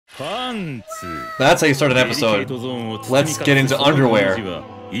That's how you start an episode. Let's get into underwear.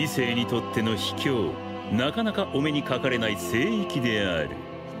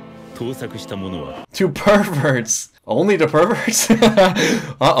 To perverts. Only to perverts?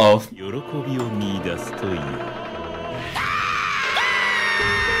 Uh-oh.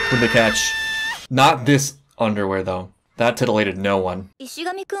 Who'd they catch? Not this underwear, though. That titillated no one.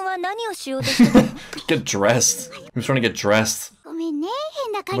 Get dressed. He was trying to get dressed.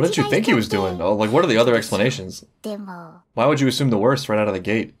 What did you think he was doing? Oh, like, what are the other explanations? Why would you assume the worst right out of the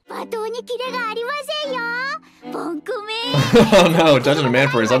gate? Oh no, judging a man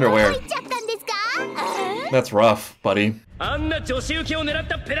for his underwear. That's rough, buddy. Stand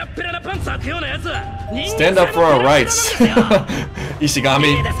up for our rights.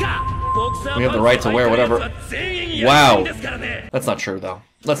 Ishigami. We have the right to wear whatever. Wow. That's not true, though.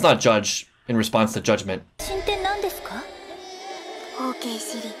 Let's not judge in response to judgment.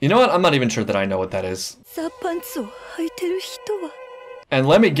 You know what? I'm not even sure that I know what that is. And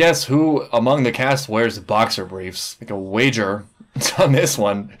let me guess who among the cast wears boxer briefs. Like a wager on this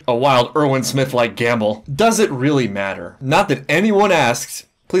one. A wild Erwin Smith-like gamble. Does it really matter? Not that anyone asked.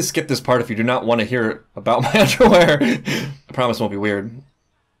 Please skip this part if you do not want to hear about my underwear. I promise it won't be weird.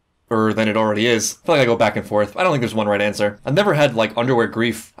 Or than it already is. I feel like I go back and forth. I don't think there's one right answer. I've never had, like, underwear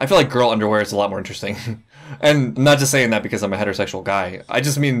grief. I feel like girl underwear is a lot more interesting. And I'm not just saying that because I'm a heterosexual guy. I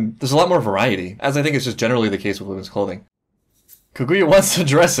just mean there's a lot more variety, as I think is just generally the case with women's clothing. Kaguya wants to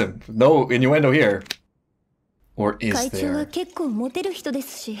dress him. No innuendo here. Or is there?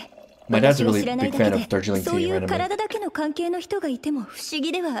 My dad's a really big fan of Darjeeling tea randomly.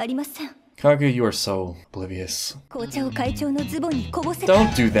 Kaguya, you are so oblivious. Don't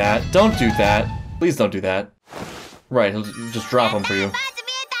do that. Don't do that. Please don't do that. Right, he'll just drop him for you.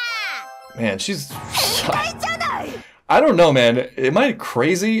 Man, she's... I don't know, man. Am I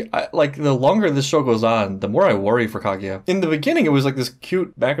crazy? Like, the longer this show goes on, the more I worry for Kaguya. In the beginning, it was like this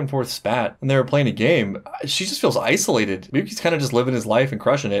cute back and forth spat, and they were playing a game. She just feels isolated. Miyuki's kind of just living his life and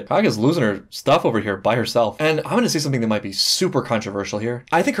crushing it. Kaguya's losing her stuff over here by herself. And I'm gonna say something that might be super controversial here.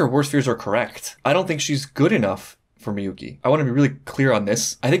 I think her worst fears are correct. I don't think she's good enough for Miyuki. I want to be really clear on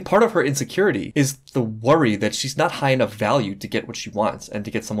this. I think part of her insecurity is the worry that she's not high enough value to get what she wants and to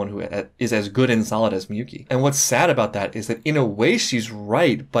get someone who is as good and solid as Miyuki. And what's sad about that is that in a way she's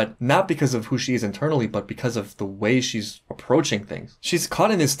right, but not because of who she is internally, but because of the way she's approaching things. She's caught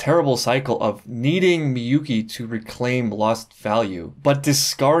in this terrible cycle of needing Miyuki to reclaim lost value, but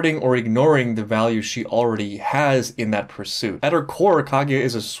discarding or ignoring the value she already has in that pursuit. At her core, Kaguya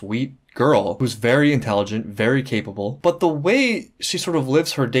is a sweet girl who's very intelligent, very capable, but the way she sort of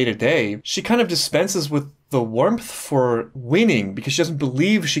lives her day-to-day, she kind of dispenses with the warmth for winning because she doesn't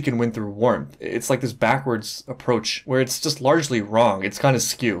believe she can win through warmth. It's like this backwards approach where it's just largely wrong. It's kind of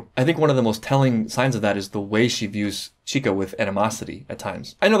skew. I think one of the most telling signs of that is the way she views Chika with animosity at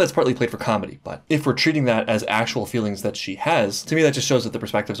times. I know that's partly played for comedy, but if we're treating that as actual feelings that she has, to me that just shows that the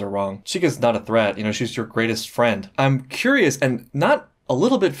perspectives are wrong. Chika's not a threat, you know, she's your greatest friend. I'm curious and not a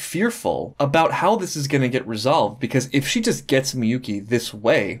little bit fearful about how this is going to get resolved, because if she just gets Miyuki this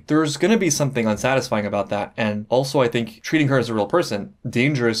way, there's going to be something unsatisfying about that, and also I think treating her as a real person,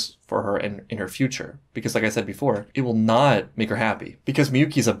 dangerous for her in her future, because like I said before, it will not make her happy, because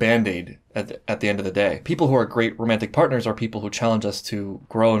Miyuki's a band-aid at the end of the day. People who are great romantic partners are people who challenge us to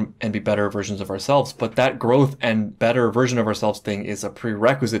grow and be better versions of ourselves, but that growth and better version of ourselves thing is a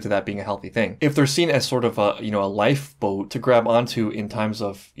prerequisite to that being a healthy thing. If they're seen as sort of a, you know, a lifeboat to grab onto in times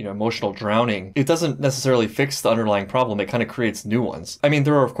of, you know, emotional drowning, it doesn't necessarily fix the underlying problem, it kind of creates new ones. I mean,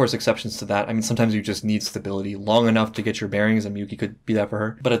 there are of course exceptions to that. I mean, sometimes you just need stability long enough to get your bearings, and Miyuki could be that for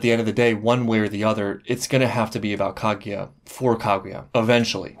her. But at the end of the day, one way or the other, it's gonna have to be about Kaguya for Kaguya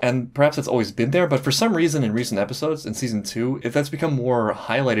eventually. And perhaps it's always been there, but for some reason in recent episodes in season 2, if that's become more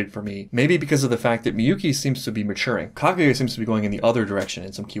highlighted for me, maybe because of the fact that Miyuki seems to be maturing. Kaguya seems to be going in the other direction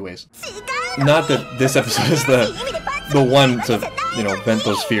in some key ways. Not that this episode is the one to, you know, vent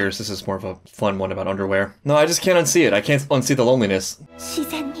those fears. This is more of a fun one about underwear. No, I just can't unsee it. I can't unsee the loneliness.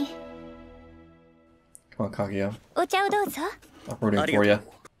 Come on, Kaguya. I'm rooting for you.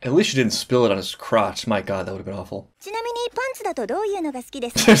 At least you didn't spill it on his crotch. My god, that would have been awful. Just,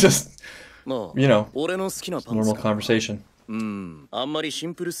 you know, normal conversation. But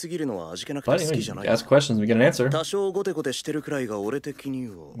anyway, ask questions and we get an answer.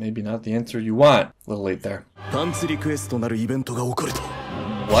 Maybe not the answer you want. A little late there.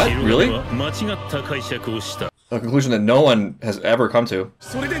 What? Really? A conclusion that no one has ever come to.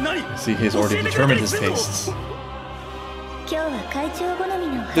 See, he's already determined his tastes.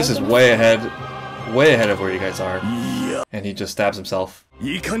 This is way ahead. way ahead of where you guys are. And he just stabs himself.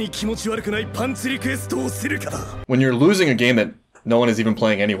 When you're losing a game that no one is even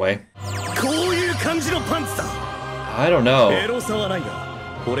playing anyway. I don't know.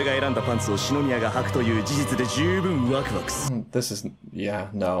 This is, yeah,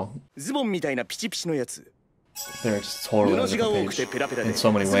 no. They're just totally on a different page in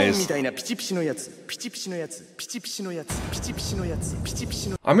so many ways.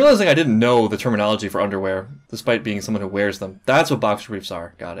 I'm realizing I didn't know the terminology for underwear, despite being someone who wears them. That's what boxer briefs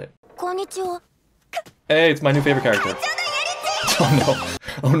are. Got it. Hey, it's my new favorite character. Oh no.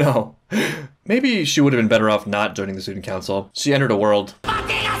 Oh no. Maybe she would have been better off not joining the student council. She entered a world.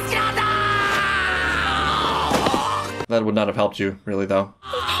 That would not have helped you, really, though.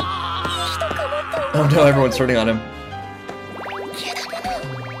 Oh no, everyone's turning on him.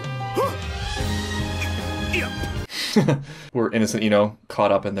 We're innocent, you know,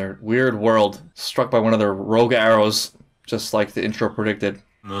 caught up in their weird world, struck by one of their rogue arrows, just like the intro predicted.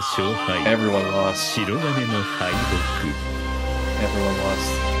 Everyone lost. Everyone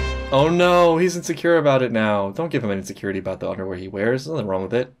lost. Oh no, he's insecure about it now. Don't give him an insecurity about the underwear he wears. There's nothing wrong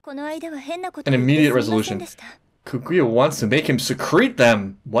with it. An immediate resolution. Kaguya wants to make him secrete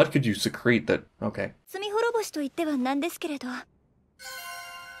them. What could you secrete that? Okay.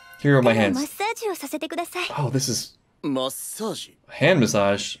 Here are my hands. Oh, this is hand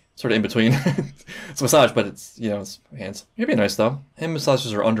massage. Sort of in between. It's a massage, but it's, you know, it's hands. It'd be nice though. Hand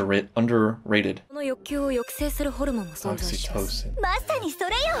massages are underrated. Oxytocin.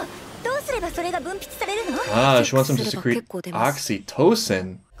 Ah, she wants him to secrete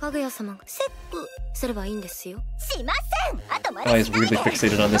oxytocin. Oh, he's weirdly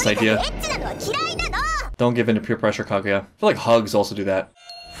fixated on this idea. Don't give in to peer pressure, Kaguya. I feel like hugs also do that.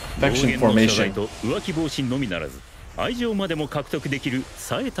 Affection formation.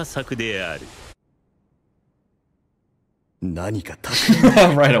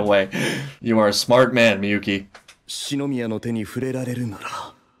 Right away. You are a smart man, Miyuki.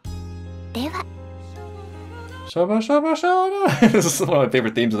 Shaba shaba shaba. This is one of my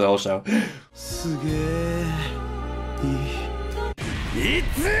favorite themes of the whole show. This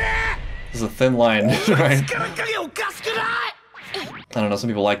is a thin line, right? I don't know, some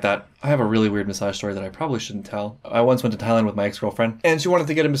people like that. I have a really weird massage story that I probably shouldn't tell. I once went to Thailand with my ex-girlfriend, and she wanted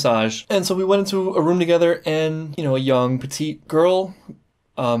to get a massage. And so we went into a room together, and, you know, a young, petite girl,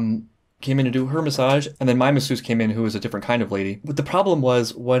 came in to do her massage, and then my masseuse came in, who was a different kind of lady. But the problem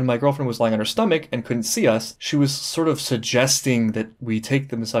was, when my girlfriend was lying on her stomach and couldn't see us, she was sort of suggesting that we take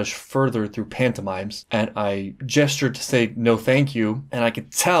the massage further through pantomimes, and I gestured to say no thank you, and I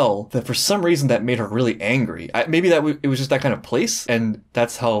could tell that for some reason that made her really angry. Maybe it was just that kind of place, and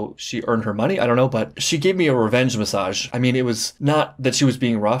that's how she earned her money, I don't know, but she gave me a revenge massage. I mean, it was not that she was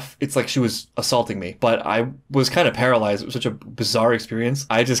being rough, it's like she was assaulting me, but I was kind of paralyzed. It was such a bizarre experience.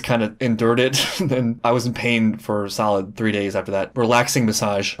 I just kind of endured it, and I was in pain for a solid 3 days after that. Relaxing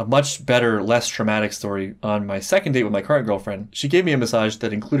massage. A much better, less traumatic story on my second date with my current girlfriend. She gave me a massage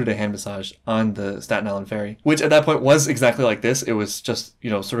that included a hand massage on the Staten Island ferry, which at that point was exactly like this. It was just, you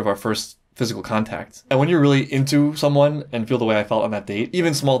know, sort of our first physical contact. And when you're really into someone and feel the way I felt on that date,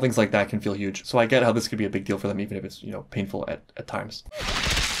 even small things like that can feel huge. So I get how this could be a big deal for them, even if it's, you know, painful at times.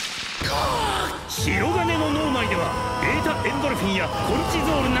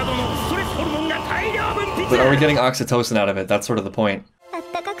 But are we getting oxytocin out of it? That's sort of the point.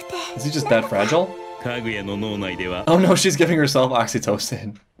 Is he just that fragile? Oh no, she's giving herself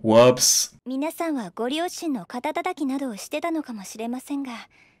oxytocin. Whoops.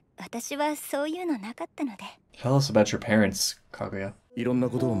 Tell us about your parents, Kaguya.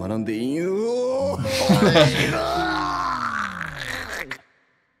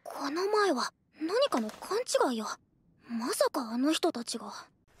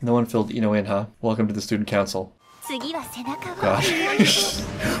 No one filled Ino in, huh? Welcome to the student council. God.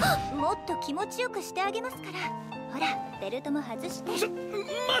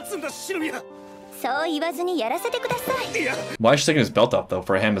 Why is she taking his belt off, though,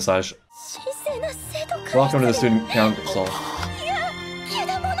 for a hand massage? Welcome to the student council.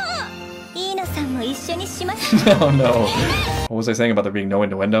 Oh no. What was I saying about there being no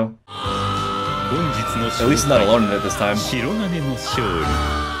innuendo? At least he's not alone in it this time.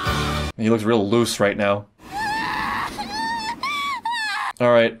 He looks real loose right now.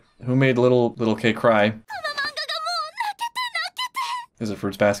 Alright, who made little K cry? Is it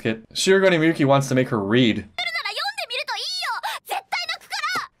Fruits Basket? Shirogane Miyuki wants to make her read.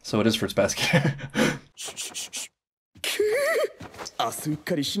 So it is Fruits Basket.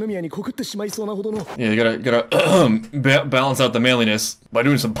 Yeah, you gotta balance out the manliness by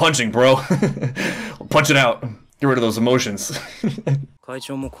doing some punching, bro. Punch it out. Get rid of those emotions. There's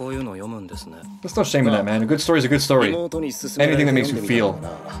no shame in that, man. A good story is a good story. Anything that makes you feel.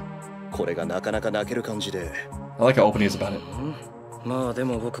 I like how open he is about it.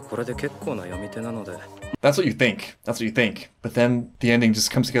 That's what you think. That's what you think. But then the ending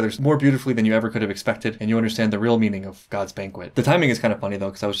just comes together more beautifully than you ever could have expected, and you understand the real meaning of God's banquet. The timing is kind of funny though,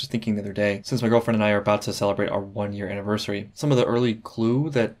 because I was just thinking the other day, since my girlfriend and I are about to celebrate our 1-year anniversary, some of the early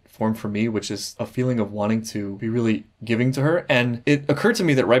clue that formed for me, which is a feeling of wanting to be really giving to her. And it occurred to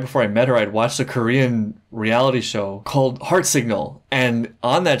me that right before I met her, I'd watched a Korean reality show called Heart Signal. And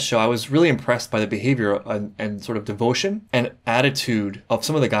on that show, I was really impressed by the behavior and sort of devotion and attitude of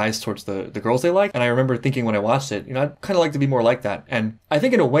some of the guys towards the girls they like. And I remember thinking when I watched it, you know, I'd kind of like to be more like that. And I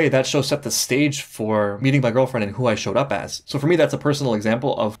think in a way that show set the stage for meeting my girlfriend and who I showed up as. So for me, that's a personal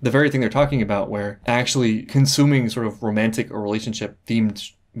example of the very thing they're talking about, where actually consuming sort of romantic or relationship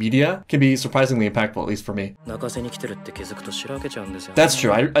themed media can be surprisingly impactful, at least for me. That's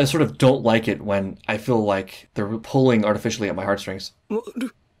true. I sort of don't like it when I feel like they're pulling artificially at my heartstrings.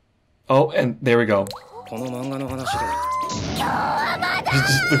 Oh, and there we go. The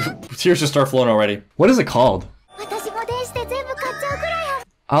tears just start flowing already. What is it called?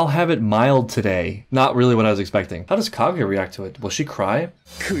 I'll have it mild today. Not really what I was expecting. How does Kaguya react to it? Will she cry?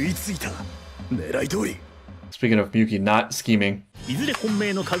 Speaking of Miyuki not scheming. Really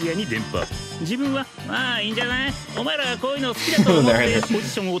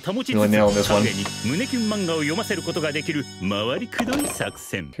nailed this one.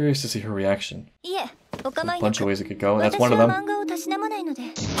 Curious to see her reaction. A bunch of ways it could go, and that's one of them.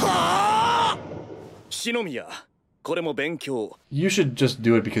 You should just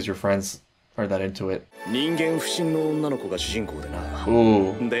do it because your friends are that into it.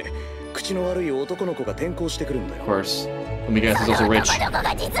 Ooh. Of course. Let me guess, he's also rich.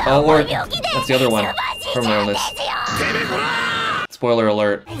 Oh, or that's the other one. Permanent illness. Spoiler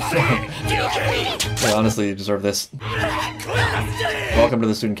alert. Yeah, honestly, you deserve this. Welcome to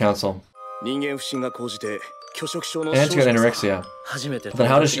the student council. And she got anorexia. Then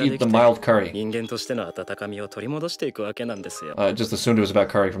how does she eat the mild curry? Just assumed it was about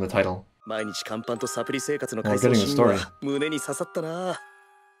curry from the title. Oh, getting the story.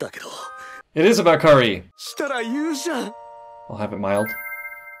 It is about curry. I'll have it mild.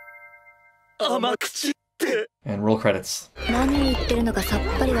 And roll credits. That's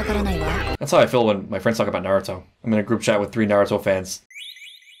how I feel when my friends talk about Naruto. I'm in a group chat with 3 Naruto fans.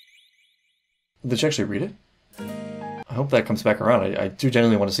 Did she actually read it? I hope that comes back around. I do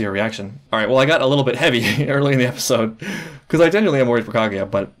genuinely want to see her reaction. Alright, well I got a little bit heavy early in the episode, because I genuinely am worried for Kaguya,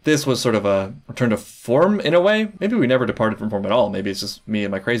 but this was sort of a return to form in a way. Maybe we never departed from form at all. Maybe it's just me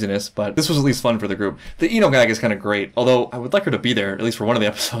and my craziness, but this was at least fun for the group. The Ino gag is kind of great, although I would like her to be there, at least for one of the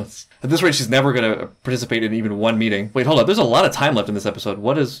episodes. At this rate, she's never going to participate in even one meeting. Wait, hold up. There's a lot of time left in this episode.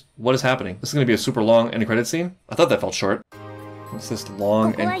 What is happening? This is going to be a super long end credit scene? I thought that felt short. What's this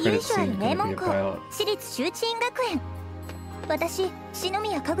long end credit scene going to be about? Is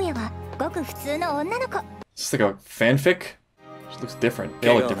this like a fanfic? She looks different. They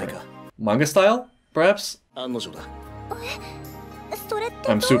all look different. Manga style, perhaps?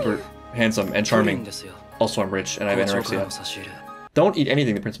 I'm super handsome and charming. Also, I'm rich and I have anorexia. Don't eat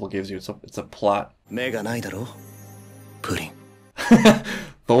anything the principal gives you. It's a plot. Pudding. The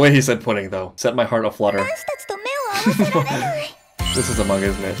way he said pudding, though, set my heart aflutter. This is a manga,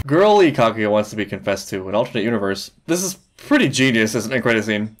 isn't it? Girly Kaguya wants to be confessed to. An alternate universe. This is pretty genius as an end credit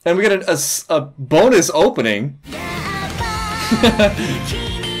scene. And we get a bonus opening.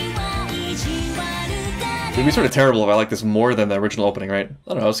 It'd be sort of terrible if I like this more than the original opening, right? I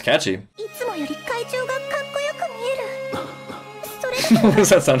don't know, it's catchy. What was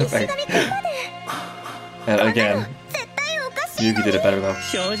that sound effect? And again, Miyuki did it better though.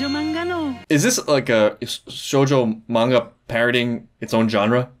 Is this like a shoujo manga parodying its own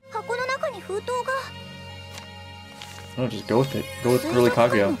genre? No, just go with it. Go with Girly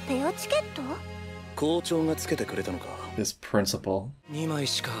Kaguya. This principal.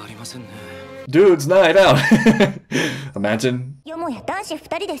 Dude's night out! Imagine. I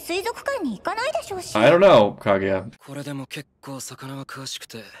don't know, Kaguya.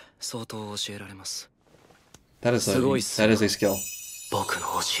 That is a skill.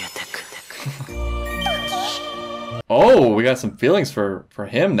 Oh, we got some feelings for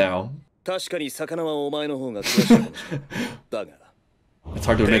him now. It's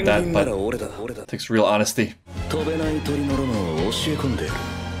hard to admit that, but it takes real honesty.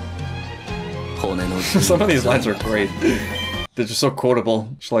 Some of these lines are great. They're just so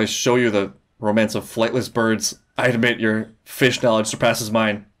quotable. Shall I show you the romance of flightless birds? I admit your fish knowledge surpasses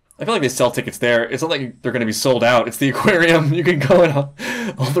mine. I feel like they sell tickets there. It's not like they're going to be sold out. It's the aquarium. You can go and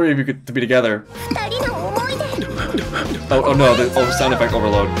all three of you could to be together. Oh no, the sound effect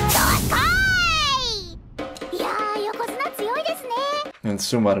overload. And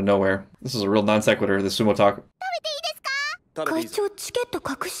sumo out of nowhere. This is a real non sequitur, the sumo talk.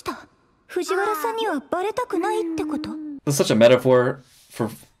 This is such a metaphor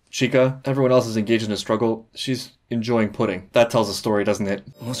for Chika. Everyone else is engaged in a struggle. She's enjoying pudding. That tells a story, doesn't it?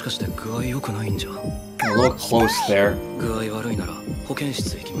 A little close there.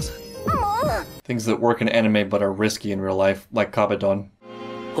 Things that work in anime but are risky in real life, like Kabadon.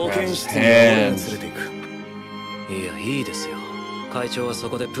 And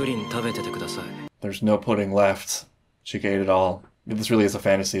there's no pudding left. Chika ate it all. This really is a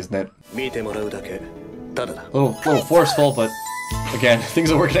fantasy, isn't it? A little forceful, but again, things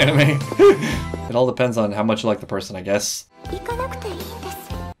that work in anime. It all depends on how much you like the person, I guess.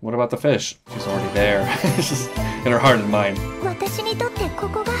 What about the fish? She's already there. It's just in her heart and mind.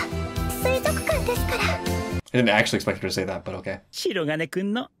 I didn't actually expect her to say that, but okay.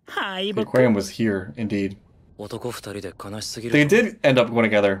 The aquarium was here, indeed. They did end up going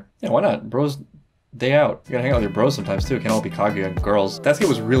together. Yeah, why not? Bros, day out. You gotta hang out with your bros sometimes too. It can't all be Kaguya girls. That skit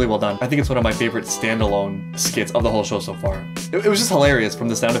was really well done. I think it's one of my favorite standalone skits of the whole show so far. It was just hilarious, from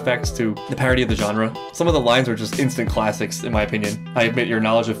the sound effects to the parody of the genre. Some of the lines are just instant classics, in my opinion. I admit your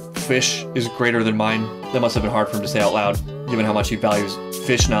knowledge of fish is greater than mine. That must have been hard for him to say out loud, given how much he values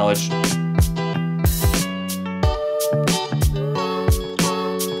fish knowledge.